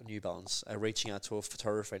that, New Balance, are reaching out to a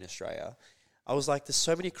photographer in Australia, I was there's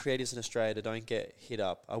so many creatives in Australia that don't get hit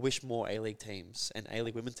up. I wish more A-League teams and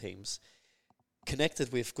A-League women teams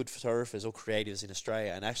connected with good photographers or creatives in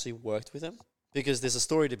Australia and actually worked with them, because there's a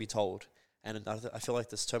story to be told. And I feel like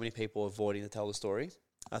there's so many people avoiding to tell the story.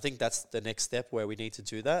 I think that's the next step where we need to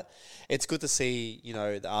do that. It's good to see, the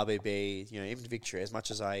RBB, even Victory, as much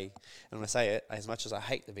as I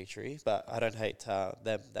hate the Victory, but I don't hate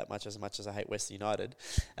them that much as I hate Western United.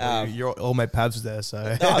 You're all my Pavs there, so.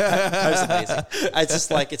 No, Pavs amazing. It's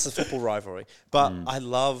just it's a football rivalry. But I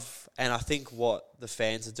love, and I think what the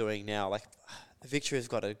fans are doing now, Victory has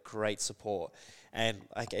got a great support. And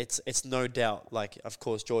it's no doubt, of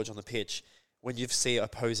course, George on the pitch, when you see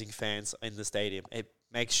opposing fans in the stadium, it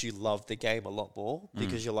makes you love the game a lot more,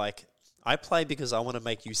 because you're I play because I want to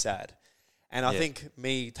make you sad. And I think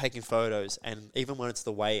me taking photos, and even when it's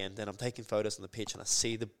the weigh-in, then I'm taking photos on the pitch and I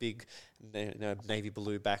see the big navy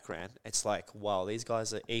blue background. It's wow, these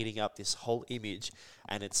guys are eating up this whole image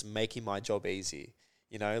and it's making my job easy.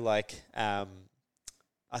 I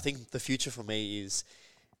think the future for me is,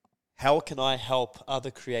 how can I help other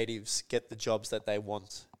creatives get the jobs that they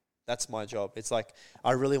want? That's my job. It's like,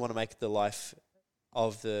 I really want to make the life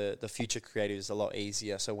of the future creatives a lot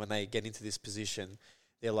easier. So when they get into this position,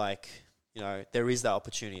 they're like, you know, there is that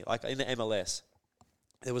opportunity. Like in the MLS,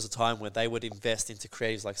 there was a time where they would invest into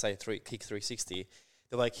creatives like, say, Kick 360.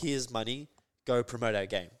 They're like, here's money, go promote our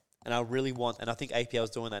game. And I really want, and I think APL is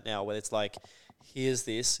doing that now, where it's like, here's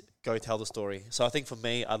this, go tell the story. So I think for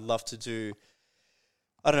me, I'd love to do,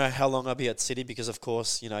 I don't know how long I'll be at City, because of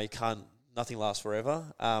course, you know, nothing lasts forever.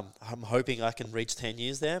 I'm hoping I can reach 10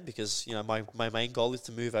 years there, because, you know, my main goal is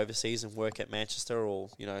to move overseas and work at Manchester or,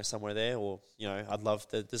 you know, somewhere there, or, you know, I'd love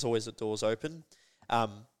that there's always the doors open.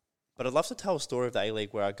 But I'd love to tell a story of the A-League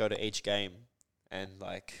where I go to each game and,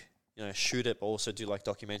 like, you know, shoot it, but also do like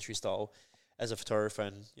documentary style as a photographer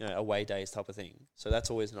and, you know, away days type of thing. So that's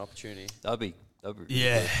always an opportunity. That'd be really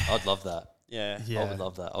Yeah. good. I'd love that. Yeah. I would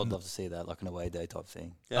love that. I would love to see that, like an away day type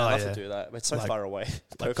thing. Yeah, I'd love to do that. But it's so Like- far away.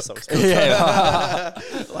 like- Perth's so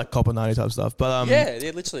Like Copper 90 type stuff. But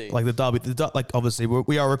yeah, literally. like the derby, like obviously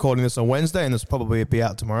we are recording this on Wednesday, and this will probably be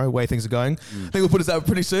out tomorrow. Way things are going, I think we'll put this out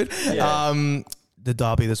pretty soon. Yeah. The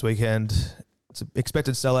derby this weekend, it's an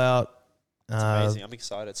expected sellout. It's amazing. I'm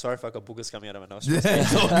excited. Sorry if I got boogers coming out of my nostrils.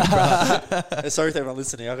 It's all good, bro. Sorry to everyone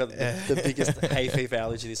listening. I got the biggest hay fever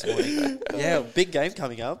allergy this morning. Yeah, big game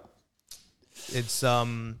coming up. It's I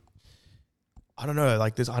don't know,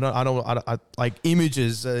 like this. I like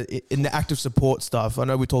images in the active support stuff. I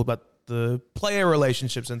know we talked about the player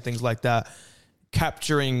relationships and things like that.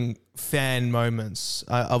 Capturing fan moments.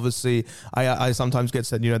 I sometimes get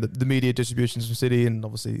said, you know, the media distributions from City, and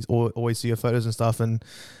obviously always see your photos and stuff. And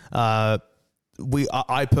I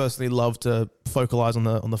personally love to focalize on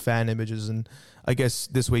the fan images. And I guess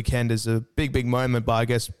this weekend is a big moment. But I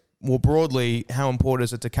guess more broadly, how important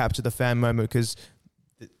is it to capture the fan moment? Because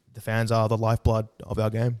the fans are the lifeblood of our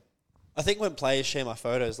game. I think when players share my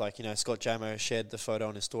photos, like, you know, Scott Jamo shared the photo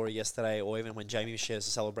on his story yesterday, or even when Jamie shares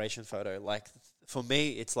a celebration photo, like, for me,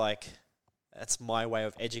 it's like, that's my way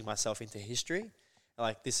of edging myself into history.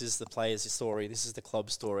 Like, this is the player's story, this is the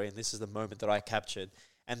club story, and this is the moment that I captured.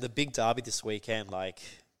 And the big derby this weekend, like,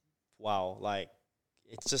 wow, like,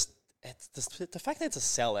 it's the fact that it's a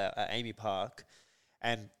sellout at Amy Park,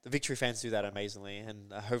 and the Victory fans do that amazingly,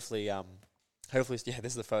 and hopefully, yeah,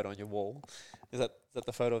 this is the photo on your wall. Is that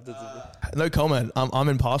the photo of the No comment. I'm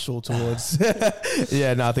impartial towards.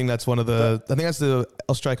 Yeah, no, I think that's one of the. I think that's the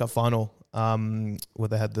Australia Cup final, where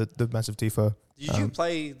they had the massive tifo. Did you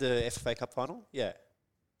play the FFA Cup final? Yeah,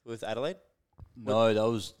 with Adelaide. No, that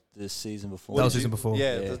was the season before. That was season before.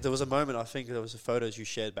 Yeah, there was a moment. I think there was photos you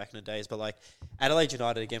shared back in the days. But like Adelaide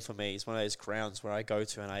United again for me is one of those grounds where I go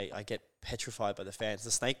to and I get petrified by the fans.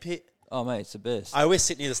 The Snake Pit. Oh mate, it's the best. I always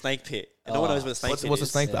sit near the Snake Pit, and no one knows where the Snake Pit is. What's the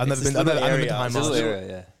Snake Pit? I've It's never this been. I've little never been area. to It's a High little-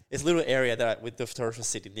 yeah. It's a little area that with the photographers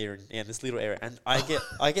sitting near in this little area, and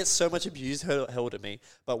I get so much abuse held at me.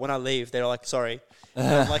 But when I leave, they're like, "Sorry," and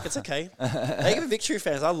I'm like, "It's okay." They even Victory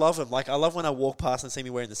fans, I love them. Like, I love when I walk past and see me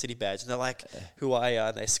wearing the City badge, and they're like, "Who are you?"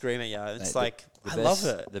 And they scream at you. And it's Mate, like I best,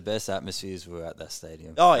 love it. The best atmospheres were at that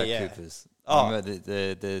stadium. Oh, at yeah. Coopers. Oh. I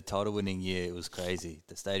remember the title winning year, it was crazy.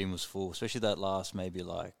 The stadium was full, especially that last maybe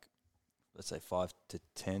like, let's say 5 to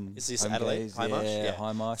 10. Is this home Adelaide? games. High Marsh? Yeah, Yeah.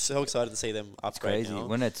 High Marsh. So excited to see them It's upgrade crazy now.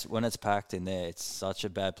 when it's packed in there. It's such a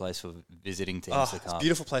bad place for visiting teams Oh, to it's come. a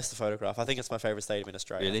beautiful place to photograph. I think it's my favourite stadium in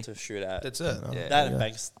Australia Really? to shoot at. That's it. Yeah. That and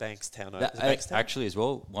Bankstown. That- Is it Bankstown? actually, as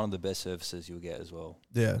well, one of the best services you'll get as well.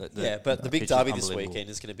 Yeah. But the big pitch is derby this unbelievable. weekend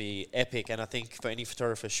is going to be epic, and I think for any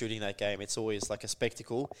photographer shooting that game, it's always like a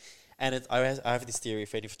spectacle. And I have this theory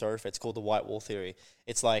for any photographer. It's called the white wall theory.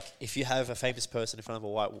 It's like if you have a famous person in front of a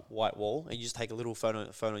white wall and you just take a little phone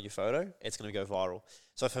on your photo, it's going to go viral.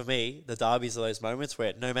 So for me, the derbies are those moments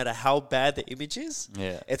where no matter how bad the image is,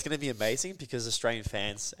 it's going to be amazing because Australian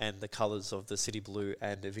fans and the colours of the City Blue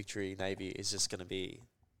and the Victory Navy is just going to be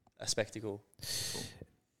a spectacle.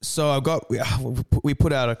 So we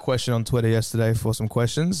put out a question on Twitter yesterday for some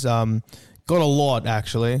questions. Got a lot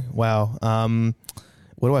actually. Wow.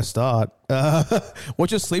 Where do I start?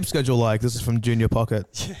 What's your sleep schedule like? This is from Junior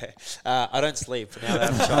Pocket. Yeah, I don't sleep now that I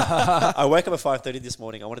have a child. I woke up at 5:30 this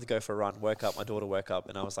morning. I wanted to go for a run. My daughter woke up,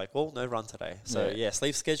 and I was like, "Well, no run today." So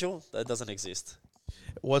sleep schedule that doesn't exist.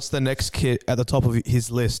 What's the next kit at the top of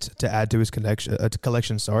his list to add to his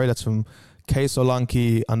collection? Sorry, that's from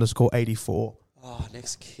Solanki _84. Oh,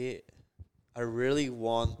 next kit. I really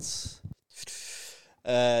want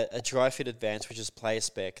a dry fit advance, which is player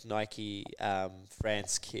spec Nike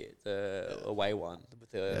France kit, the away one with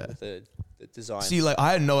the design. See, like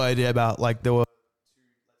I had no idea about like there were.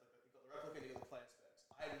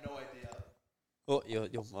 I had no idea. Oh,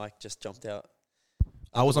 your mic just jumped out.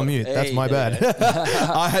 I was on mute. Hey, That's my bad.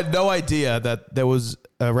 I had no idea that there was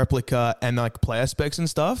a replica and like player specs and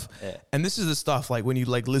stuff. Yeah. And this is the stuff like when you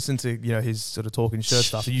like listen to his sort of talking shirt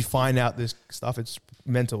stuff, and you find out this stuff. It's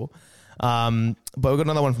mental. But we've got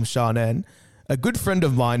another one from Sharnan. A good friend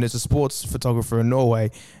of mine is a sports photographer in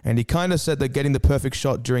Norway, and he kind of said that getting the perfect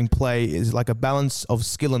shot during play is like a balance of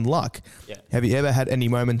skill and luck. Yeah. Have you ever had any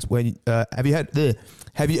moments when have you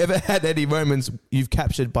ever had any moments you've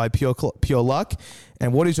captured by pure luck?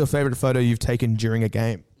 And what is your favorite photo you've taken during a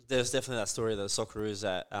game? There's definitely that story of the Socceroos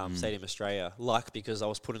at Stadium Australia. Luck because I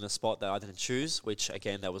was put in a spot that I didn't choose, which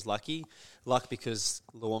again, that was lucky. Luck because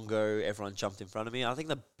Luongo, everyone jumped in front of me. I think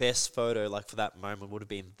the best photo like for that moment would have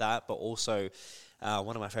been that, but also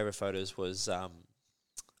one of my favorite photos was, it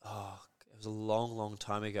was a long, long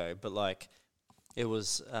time ago, but like it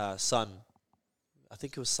was Son. I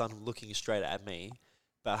think it was Son looking straight at me,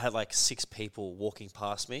 but I had like 6 people walking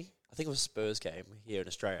past me. I think it was a Spurs game here in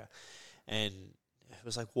Australia. And it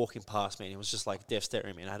was like walking past me, and it was just like death staring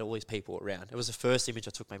at me, and I had all these people around. It was the first image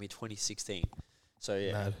I took maybe 2016. So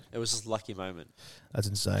yeah, Mad. It was just a lucky moment. That's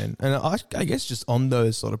insane. And I guess just on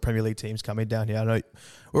those sort of Premier League teams coming down here, I know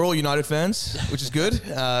we're all United fans, which is good.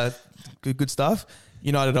 Good stuff.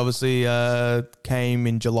 United obviously came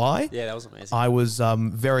in July. Yeah, that was amazing. I was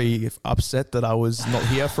very upset that I was not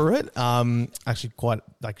here for it. Actually, quite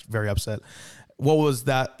very upset. What was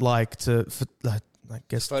that like to? I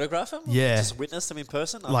guess photograph him? Yeah. Just witness them in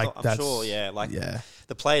person? I'm sure, yeah.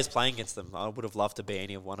 The players playing against them, I would have loved to be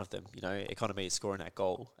any of one of them. Economy scoring that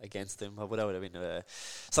goal against them. That would have been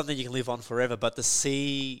something you can live on forever. But to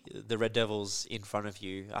see the Red Devils in front of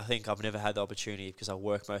you, I think I've never had the opportunity because I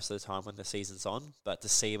work most of the time when the season's on. But to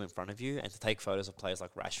see them in front of you and to take photos of players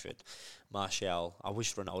like Rashford, Martial, I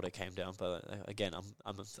wish Ronaldo came down. But again,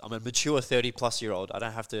 I'm a mature 30-plus-year-old. I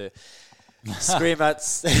don't have to scream at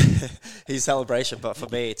his celebration, but for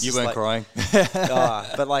me, it's you just weren't like, crying.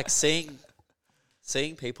 but like seeing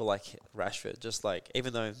people like Rashford, just like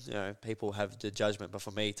even though people have the judgment, but for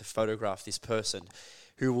me to photograph this person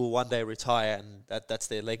who will one day retire and that's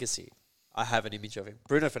their legacy, I have an image of him.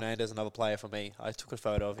 Bruno Fernandes, another player for me. I took a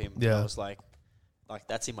photo of him. Yeah, and I was like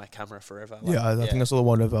that's in my camera forever. I think I saw the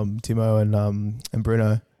one of Timo and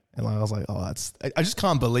Bruno. And I was like, I just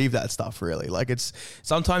can't believe that stuff really. Like it's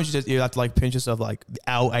sometimes you have to like pinch yourself, like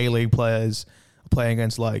our A-League players playing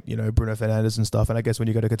against like, Bruno Fernandes and stuff. And I guess when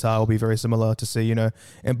you go to Qatar, it'll be very similar to see,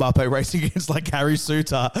 Mbappe racing against like Harry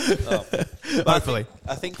Suter. Hopefully.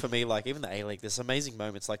 I think for me, like even the A-League, there's amazing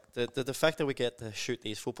moments. Like the fact that we get to shoot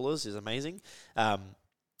these footballers is amazing.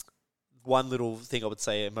 One little thing I would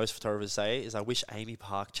say, most photographers say, is I wish Amy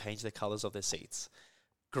Park changed the colours of their seats.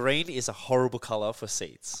 Green is a horrible colour for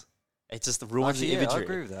seats. It just ruins the imagery. I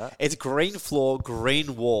agree with that. It's green floor,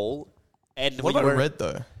 green wall, and what about red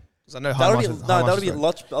though? Because I know that would be a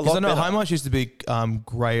lot better. I know High March used to be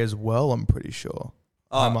grey as well. I'm pretty sure.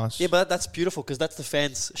 Yeah, but that's beautiful because that's the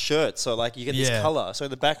fans' shirt. So like you get this colour. So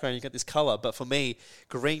in the background you get this colour. But for me,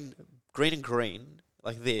 green and green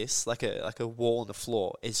like this, like a wall on the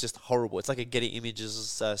floor, is just horrible. It's like a Getty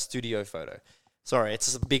Images studio photo. Sorry, it's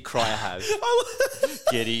just a big cry I have.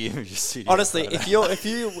 Getty Images studio. Honestly,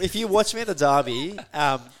 if you watch me at the derby,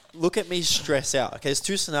 look at me stress out. Okay, there's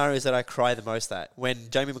 2 scenarios that I cry the most at: when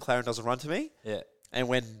Jamie McLaren doesn't run to me, and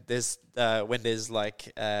when there's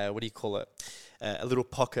like what do you call it? A little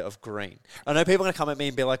pocket of green. I know people are going to come at me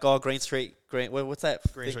and be like, oh, Green Street, what's that?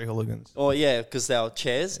 Green Street Hooligans. Oh, yeah, because they're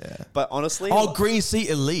chairs. Yeah. But honestly... Oh, Green Seat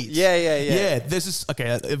Elites. Yeah. Yeah, this is...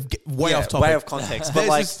 Okay, way off topic. Way off context. But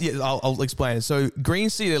like... I'll explain it. So, Green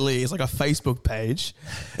Seat Elite is like a Facebook page.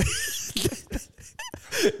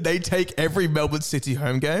 They take every Melbourne City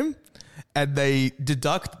home game and they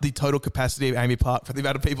deduct the total capacity of Amy Park for the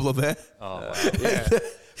amount of people are there. Oh, wow. Yeah.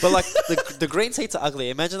 But like the green seats are ugly.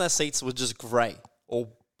 Imagine that seats were just grey or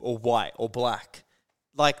white or black.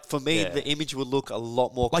 Like for me, the image would look a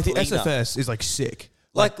lot more like cleaner. The SFS is like sick.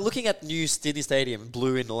 Like looking at new Sydney Stadium,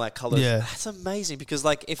 blue and all that colour, that's amazing because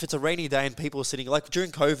like if it's a rainy day and people are sitting, like during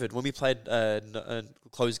COVID when we played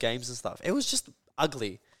closed games and stuff, it was just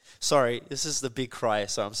ugly. Sorry, this is the big cry,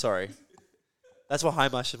 so I'm sorry. That's why High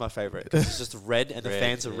Marsh is my favourite because it's just red and the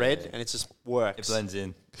fans are red and it just works. It blends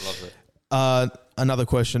in. Love it. Another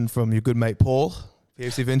question from your good mate Paul,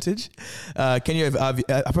 PFC Vintage. Can you have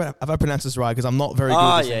I pronounced this right? Because I'm not very good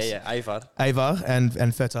at this. Avar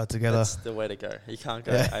and Feta together. That's the way to go. You can't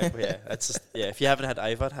go. It's just If you haven't had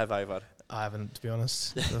Avar, have Avar. I haven't, to be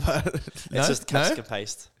honest. It's just capsicum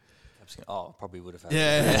paste. Oh, probably would have had.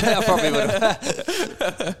 Yeah, I probably would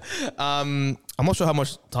have. I'm not sure how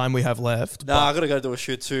much time we have left. No, I got to go do a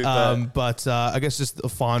shoot too. But I guess just a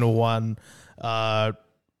final one.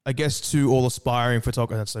 I guess to all aspiring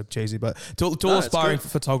photographers, that's so cheesy, but to all aspiring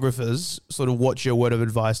photographers, sort of what's your word of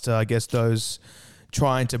advice to, I guess, those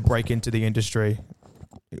trying to break into the industry,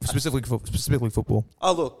 specifically football?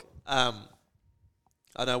 Oh, look, I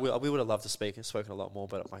know we would have loved to speak and spoken a lot more,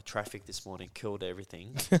 but my traffic this morning killed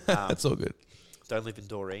everything. That's all good. Don't live in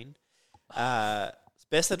Doreen.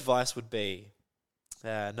 Best advice would be,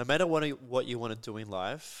 no matter what you want to do in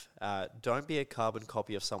life, don't be a carbon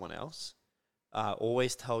copy of someone else.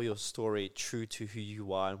 Always tell your story true to who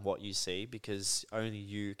you are and what you see, because only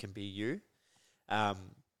you can be you.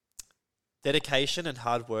 Dedication and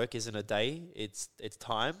hard work isn't a day, it's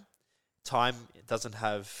time. Time doesn't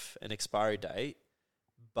have an expiry date,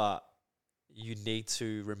 but you need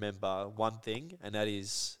to remember one thing, and that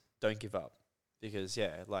is don't give up. Because,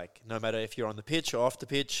 no matter if you're on the pitch or off the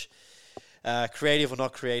pitch, creative or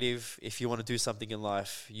not creative, if you want to do something in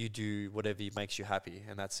life, you do whatever makes you happy,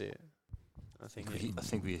 and that's it. I think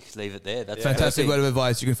we leave it there. That's fantastic word of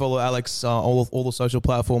advice. You can follow Aleks all the social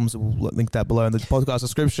platforms. We'll link that below in the podcast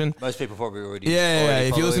description. Most people probably already.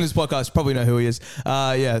 If you listen to this podcast, you probably know who he is.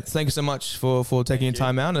 Thank you so much for taking your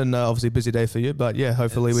time out, and obviously a busy day for you. But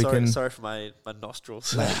hopefully we can. Sorry for my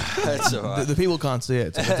nostrils. That's all right. The people can't see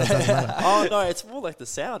it. So it doesn't matter. Oh no, it's more like the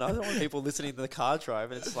sound. I don't want people listening to the car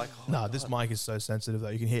drive, and it's like. Oh, no, this mic is so sensitive though.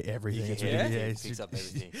 You can hear everything. It picks up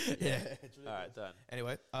everything. Yeah. All right, done.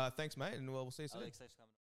 Anyway, thanks, mate, and we'll see you soon. Aleks, thanks for coming.